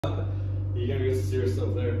You're gonna go steer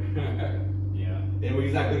yourself there. Yeah. And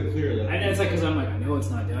we're not gonna clear that. I know, it's like, cause I'm like, I know it's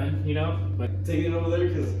not done, you know? But taking it over there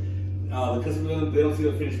because the customer, they don't see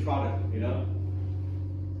the finished product, you know?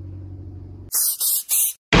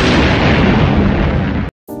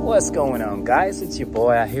 what's going on, guys? It's your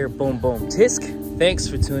boy out here, Boom Boom Tisk. Thanks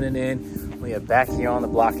for tuning in. We are back here on the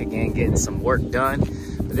block again, getting some work done.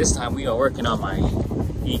 But this time we are working on my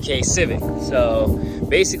EK Civic. So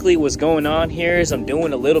basically what's going on here is I'm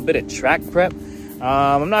doing a little bit of track prep.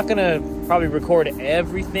 I'm not gonna probably record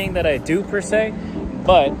everything that I do per se,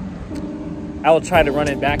 but I will try to run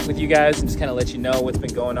it back with you guys and just kind of let you know what's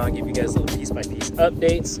been going on, give you guys little piece by piece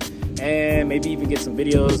updates, and maybe even get some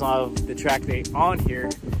videos of the track day on here.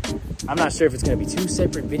 I'm not sure if it's going to be two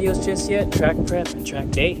separate videos just yet, track prep and track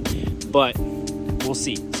day, but we'll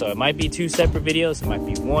see. So it might be two separate videos, it might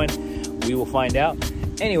be one, we will find out.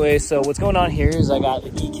 Anyway, so what's going on here is I got the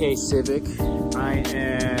EK Civic. I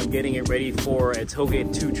am getting it ready for a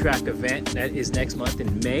Toge 2 track event that is next month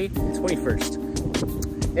in May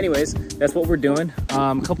 21st. Anyways, that's what we're doing.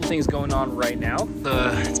 A couple things going on right now.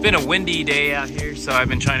 It's been a windy day out here, so I've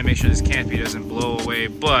been trying to make sure this canopy doesn't blow away,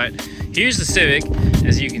 but here's the Civic.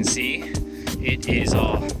 As you can see, it is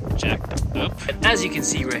all jacked up. As you can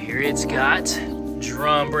see right here, it's got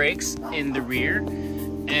drum brakes in the rear,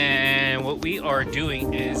 and what we are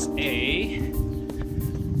doing is a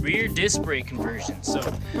rear disc brake conversion. So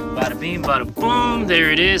bada bing, bada boom, there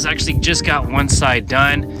it is. I actually just got one side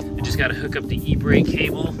done. I just got to hook up the e-brake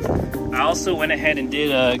cable. I also went ahead and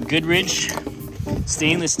did a Goodridge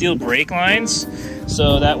stainless steel brake lines,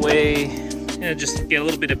 so that way, you know, just get a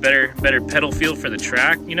little bit of better pedal feel for the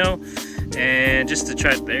track, you know, and just to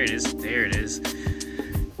try, there it is,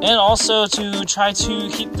 and also to try to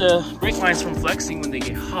keep the brake lines from flexing when they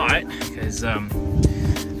get hot, because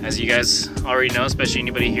as you guys already know, especially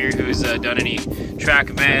anybody here who's done any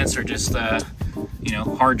track events or just you know,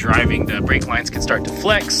 hard driving, the brake lines can start to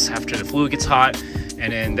flex after the fluid gets hot,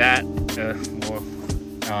 and then that will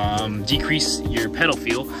decrease your pedal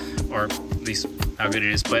feel, or at least how good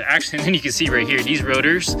it is. But actually, and then you can see right here, these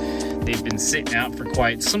rotors, they've been sitting out for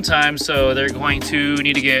quite some time, so they're going to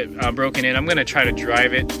need to get broken in. I'm going to try to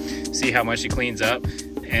drive it, see how much it cleans up,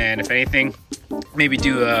 and if anything, maybe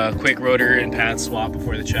do a quick rotor and pad swap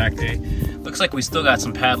before the track day. Looks like we still got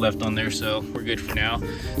some pad left on there, so we're good for now.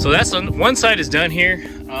 So that's on one side is done here.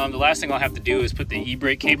 The last thing I'll have to do is put the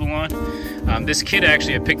e-brake cable on. This kit,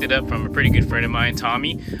 actually, I picked it up from a pretty good friend of mine,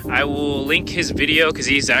 Tommy. I will link his video because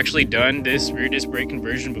he's actually done this rear disc brake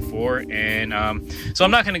conversion before, and so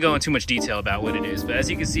I'm not going to go into too much detail about what it is. But as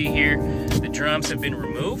you can see here, the drums have been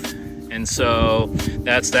removed. And so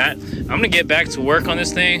that's that. I'm gonna get back to work on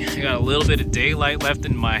this thing. I got a little bit of daylight left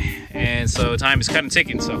in and so time is kind of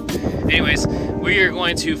ticking. So anyways, we are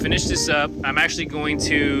going to finish this up. I'm actually going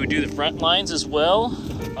to do the front lines as well.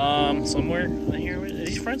 Somewhere here, are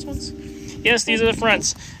these front ones? Yes, these are the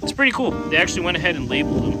fronts. It's pretty cool. They actually went ahead and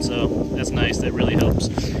labeled them, so that's nice. That really helps.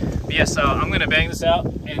 But yeah, so I'm gonna bang this out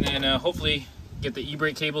and then hopefully get the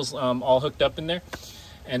e-brake cables all hooked up in there.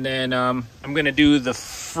 And then I'm going to do the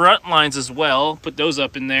front lines as well, put those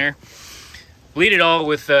up in there. Bleed it all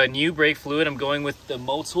with new brake fluid. I'm going with the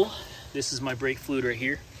Motul. This is my brake fluid right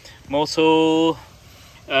here. Motul,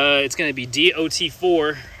 it's going to be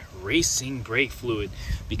DOT4 racing brake fluid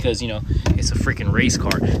because, you know, it's a freaking race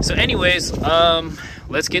car. So anyways,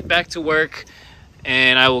 let's get back to work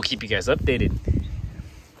and I will keep you guys updated.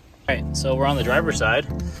 All right, so we're on the driver's side.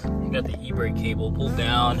 We got the e-brake cable pulled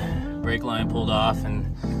down, brake line pulled off, and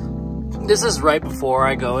this is right before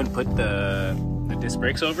I go and put the disc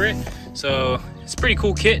brakes over it. So it's a pretty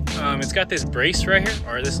cool kit. It's got this brace right here,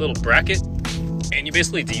 or this little bracket, and you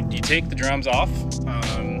basically you take the drums off,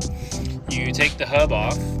 you take the hub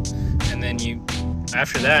off, and then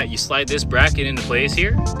after that you slide this bracket into place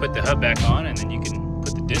here, put the hub back on, and then you can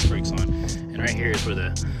put the disc brakes on. And right here is where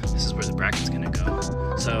this is where the bracket's gonna go.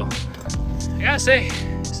 So I gotta say,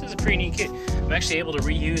 this is a pretty neat kit. I'm actually able to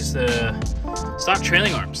reuse the stock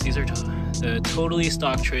trailing arms. These are the totally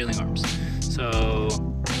stock trailing arms. So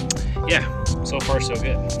yeah, so far so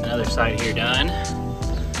good. Another side here done.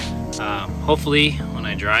 Hopefully when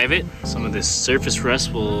I drive it, some of this surface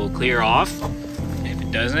rust will clear off. If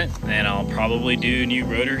it doesn't, then I'll probably do new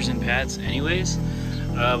rotors and pads anyways.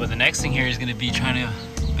 But the next thing here is gonna be trying to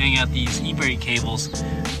bang out these e-brake cables,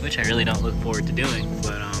 which I really don't look forward to doing,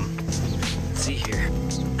 but let's see here.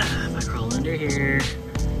 If I crawl under here,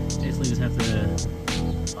 basically just have to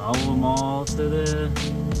follow them all to the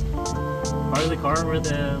part of the car where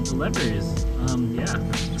the lever is. Yeah,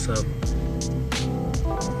 so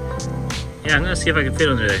yeah, I'm gonna see if I can fit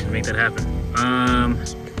under there and make that happen.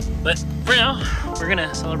 But for now, we're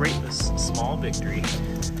gonna celebrate this small victory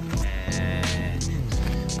and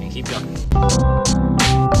keep going.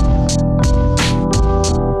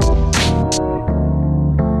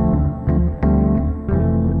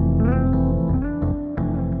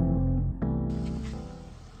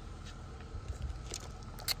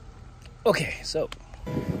 Okay, so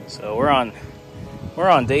we're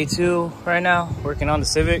on day 2 right now, working on the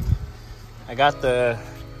Civic. I got the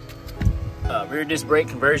rear disc brake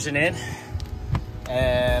conversion in,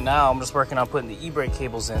 and now I'm just working on putting the e-brake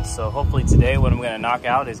cables in. So hopefully today what I'm going to knock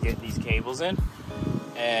out is get these cables in,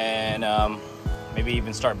 and maybe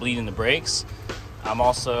even start bleeding the brakes. I'm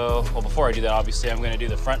also, well, before I do that, obviously I'm going to do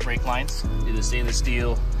the front brake lines, do the stainless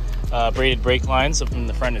steel braided brake lines up in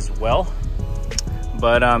the front as well.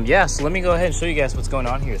 But yeah, so let me go ahead and show you guys what's going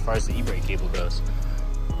on here as far as the e-brake cable goes.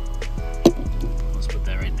 Let's put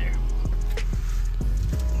that right there.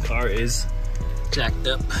 Car is jacked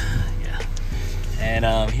up, yeah.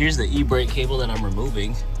 And here's the e-brake cable that I'm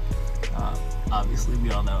removing. Obviously, we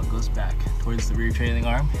all know it goes back towards the rear trailing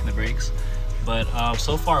arm and the brakes. But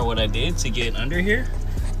so far, what I did to get under here,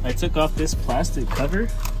 I took off this plastic cover,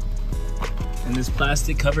 and this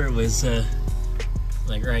plastic cover was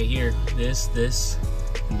like right here, this,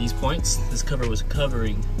 and these points. This cover was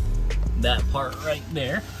covering that part right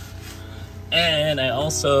there. And I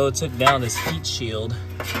also took down this heat shield.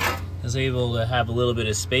 I was able to have a little bit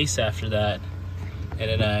of space after that, and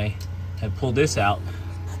then I had pulled this out.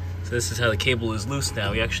 So this is how the cable is loose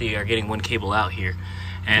now. We actually are getting one cable out here.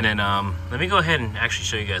 And then let me go ahead and actually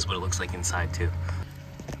show you guys what it looks like inside too.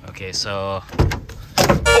 Okay, so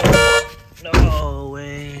no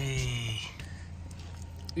way.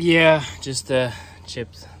 Yeah, just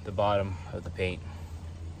chipped the bottom of the paint.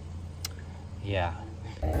 Yeah.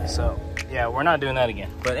 So yeah, we're not doing that again.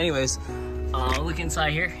 But anyways, look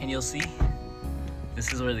inside here and you'll see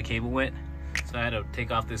this is where the cable went. So I had to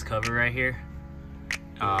take off this cover right here.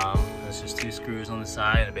 There's just 2 screws on the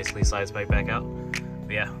side, and it basically slides right back out.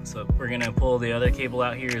 But yeah, so we're gonna pull the other cable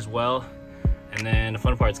out here as well. And then the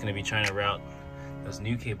fun part's gonna be trying to route those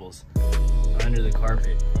new cables under the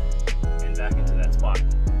carpet and back into that spot.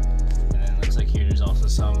 And then it looks like here there's also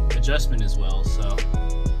some adjustment as well, so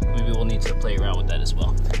maybe we'll need to play around with that as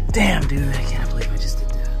well. Damn, dude, I can't believe I just did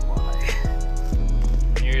that.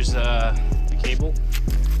 Why? Here's the cable.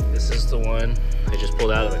 This is the one I just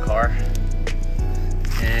pulled out of the car.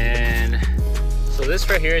 And so this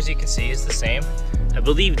right here, as you can see, is the same. I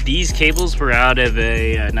believe these cables were out of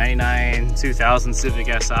a 99 2000 Civic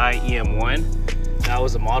Si EM1. That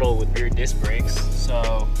was a model with rear disc brakes.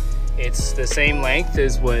 So it's the same length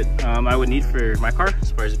as what I would need for my car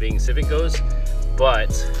as far as being Civic goes,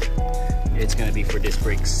 but it's gonna be for disc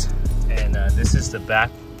brakes. And this is the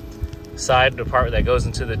back side, the part that goes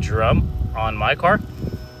into the drum on my car.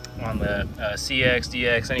 On the CX,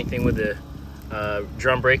 DX, anything with the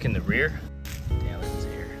drum brake in the rear. Damn, it's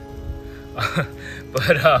here.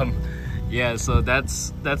 But yeah, so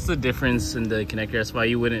that's the difference in the connector. That's why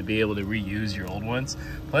you wouldn't be able to reuse your old ones.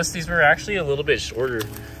 Plus, these were actually a little bit shorter.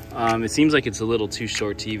 It seems like it's a little too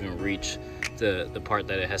short to even reach the part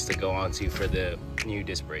that it has to go onto for the new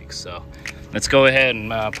disc brakes. So let's go ahead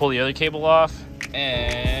and pull the other cable off,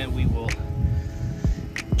 and we will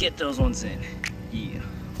get those ones in. Yeah,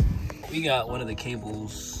 we got one of the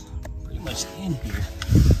cables pretty much in here,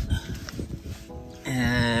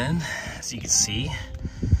 and as you can see,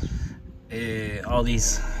 all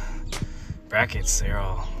these brackets, they're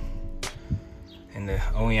all in the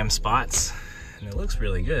OEM spots, and it looks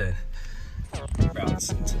really good.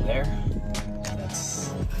 Routes into there.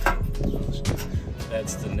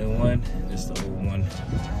 That's the new one. This is the old one.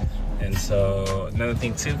 And so another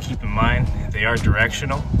thing too, keep in mind, they are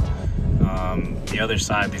directional. The other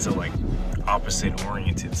side, these are like opposite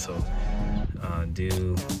oriented, so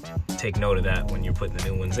do take note of that when you're putting the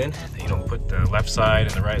new ones in, that you don't put the left side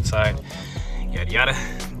and the right side, yada yada.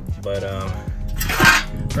 But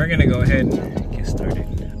we're gonna go ahead and get started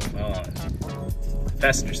on the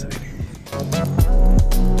passenger side.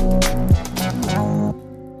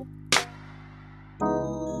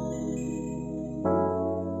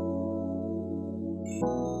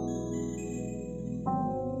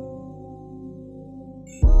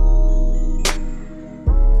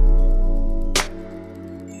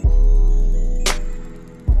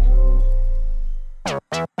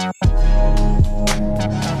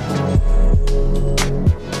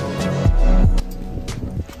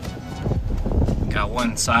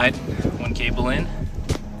 One side, one cable in,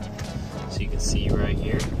 so you can see right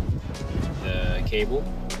here the cable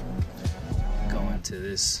going to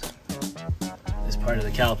this part of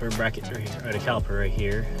the caliper bracket right here, or the caliper right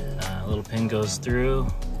here. A little pin goes through,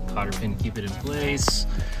 cotter pin to keep it in place.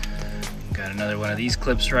 Got another one of these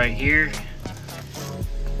clips right here.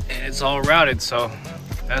 And it's all routed, so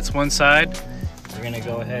that's one side. We're gonna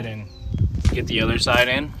go ahead and get the other side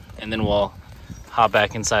in, and then we'll hop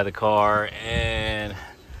back inside the car and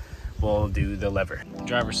we'll do the lever.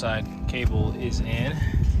 Driver's side cable is in.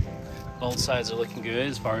 Both sides are looking good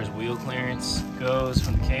as far as wheel clearance goes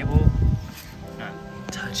from the cable. Not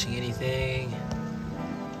touching anything.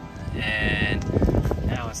 And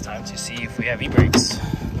now it's time to see if we have e-brakes.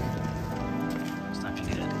 It's time to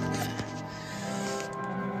do that.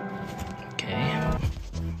 Okay,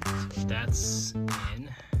 so that's in.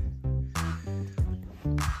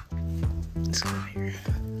 Let's go here.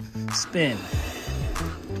 Spin.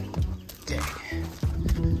 Okay.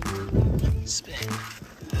 Spin.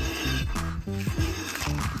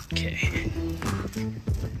 Okay.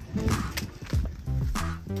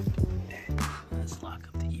 Let's lock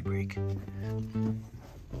up the e-brake.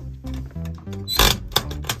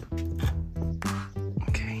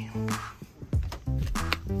 Okay.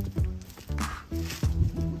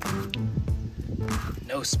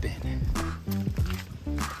 No spin.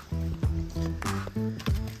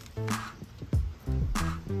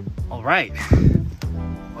 All right.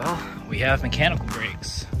 Well, we have mechanical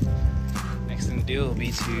brakes. Next thing to do will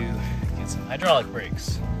be to get some hydraulic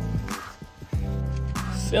brakes.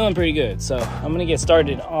 Feeling pretty good, so I'm gonna get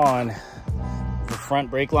started on the front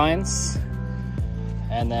brake lines,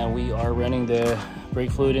 and then we are running the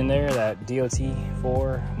brake fluid in there, that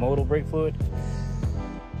DOT4 Motul brake fluid,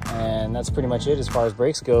 and that's pretty much it as far as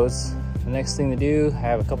brakes goes. The next thing to do, I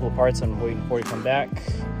have a couple of parts I'm waiting for to come back,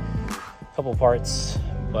 a couple of parts,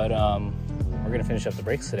 but we're gonna finish up the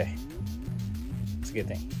brakes today. It's a good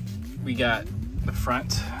thing. We got the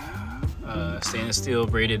front stainless steel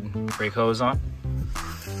braided brake hose on.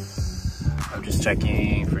 I'm just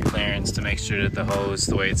checking for clearance to make sure that the hose,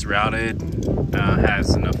 the way it's routed,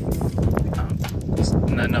 has enough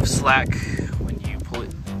slack when you pull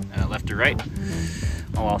it left or right.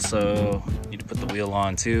 I'll also need to put the wheel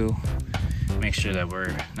on too, make sure that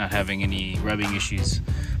we're not having any rubbing issues.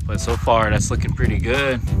 But so far, that's looking pretty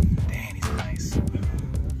good. Damn, he's nice.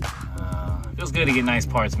 Feels good to get nice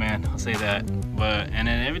parts, man. I'll say that. And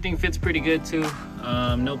then everything fits pretty good too.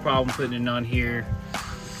 No problem putting it on here.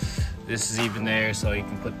 This is even there, so you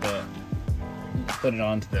can put it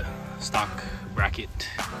onto the stock bracket.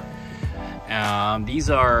 These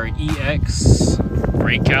are EX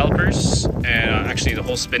brake calipers, and actually the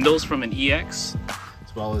whole spindle's from an EX,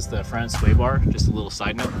 as well as the front sway bar. Just a little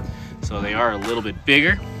side note. So they are a little bit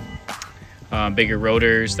bigger, bigger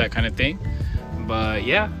rotors, that kind of thing. But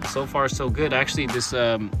yeah, so far so good. Actually, this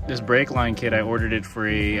brake line kit, I ordered it for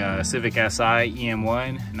a Civic Si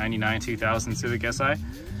EM1 99 2000 Civic Si.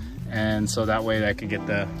 And so that way I could get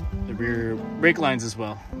the rear brake lines as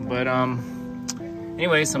well. But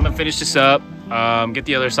anyways, I'm gonna finish this up, get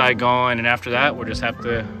the other side going, and after that we'll just have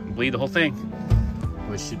to bleed the whole thing,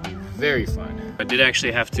 which should be very fun. I did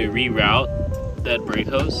actually have to reroute that brake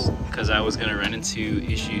hose because I was gonna run into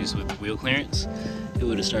issues with the wheel clearance. It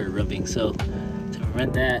would have started rubbing. So to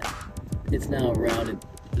prevent that, it's now routed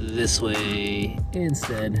this way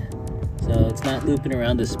instead. So it's not looping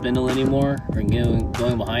around the spindle anymore or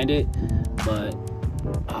going behind it, but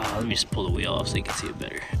let me just pull the wheel off so you can see it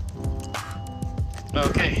better.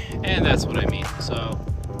 Okay, and that's what I mean. So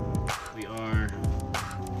we are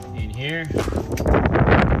in here,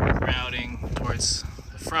 routing towards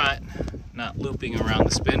the front, not looping around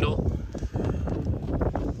the spindle.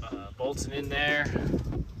 Bolting in there,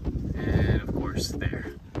 and of course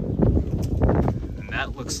there.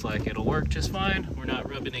 That looks like it'll work just fine. We're not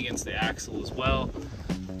rubbing against the axle as well.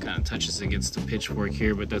 Kind of touches against the pitchfork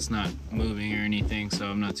here, but that's not moving or anything, so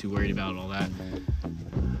I'm not too worried about all that.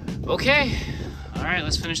 Okay, all right,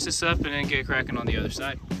 let's finish this up and then get cracking on the other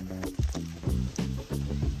side.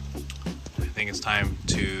 I think it's time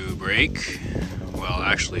to brake. Well,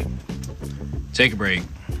 actually, take a break.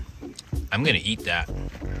 I'm gonna eat that.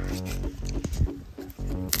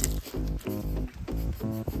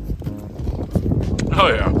 Oh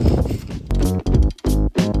yeah.